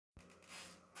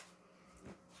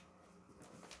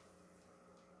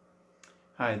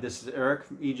Hi, this is Eric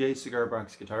from EJ Cigar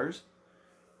Box Guitars.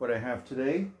 What I have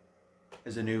today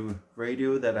is a new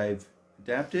radio that I've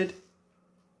adapted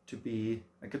to be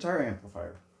a guitar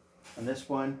amplifier. And this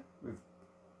one,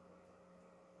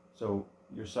 so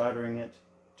you're soldering it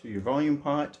to your volume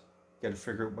pot. You got to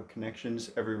figure out what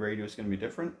connections. Every radio is going to be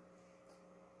different.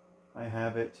 I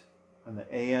have it on the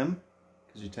AM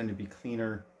because you tend to be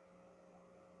cleaner.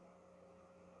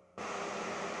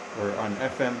 Or on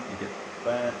FM, you get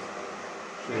that.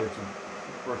 So it's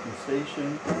a working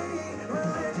station.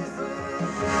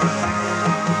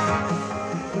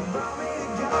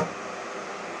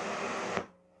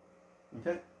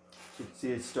 Okay, so you can see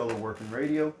it's still a working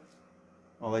radio.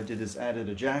 All I did is added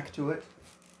a jack to it.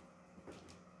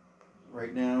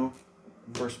 Right now,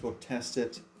 first we'll test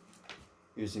it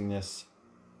using this.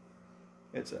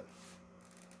 It's a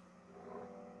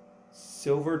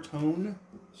silver tone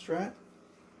Strat.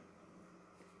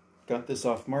 Got this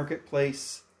off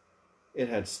Marketplace. It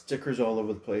had stickers all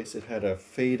over the place. It had a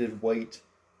faded white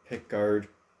pickguard,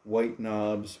 white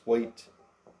knobs, white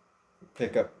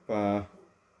pickup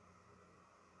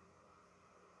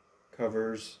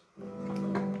covers.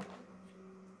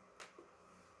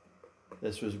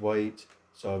 This was white,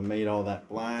 so I made all that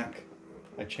black.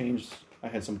 I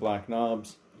had some black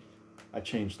knobs. I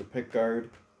changed the pickguard.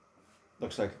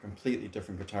 Looks like a completely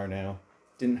different guitar now.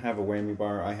 Didn't have a whammy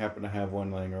bar. I happen to have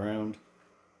one laying around,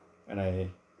 and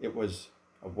it was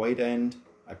a white end.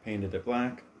 I painted it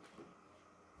black.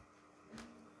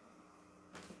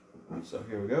 So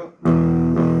here we go.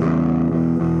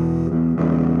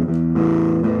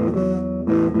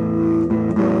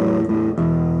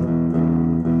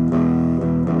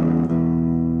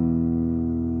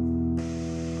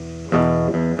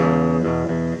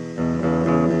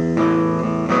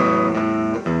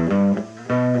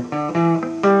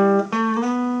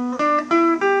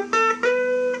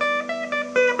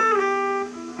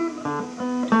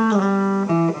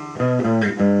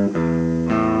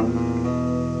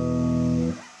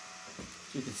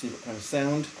 So you can see what kind of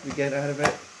sound we get out of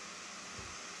it.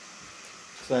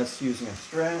 So that's using a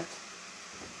Strat.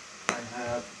 I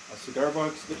have a cigar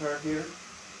box guitar here.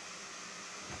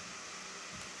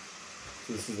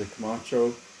 So this is a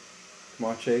Comanche.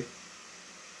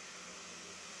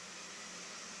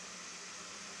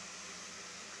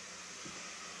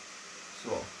 So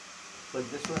I'll plug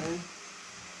this one in.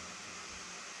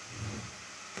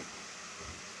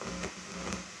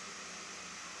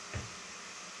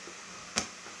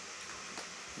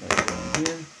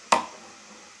 Here.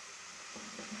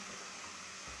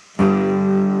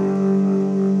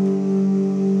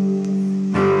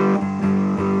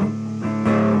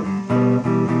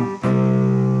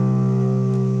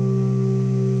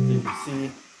 You can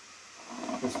see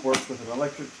this works with an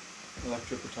electric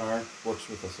guitar, works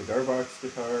with a cigar box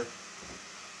guitar.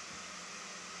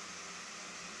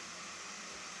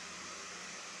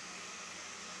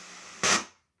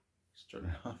 Let's turn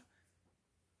it off.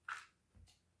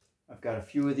 I've got a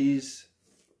few of these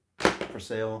for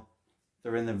sale.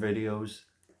 They're in the videos.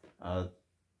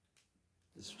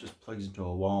 This just plugs into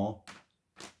a wall.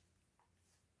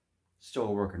 Still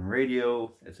a working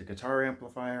radio. It's a guitar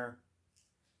amplifier.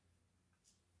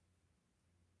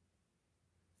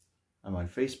 I'm on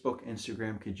Facebook,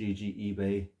 Instagram, Kijiji,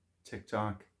 eBay,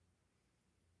 TikTok,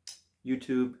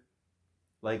 YouTube.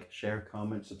 Like, share,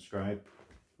 comment, subscribe.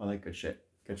 All that good shit.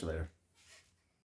 Catch you later.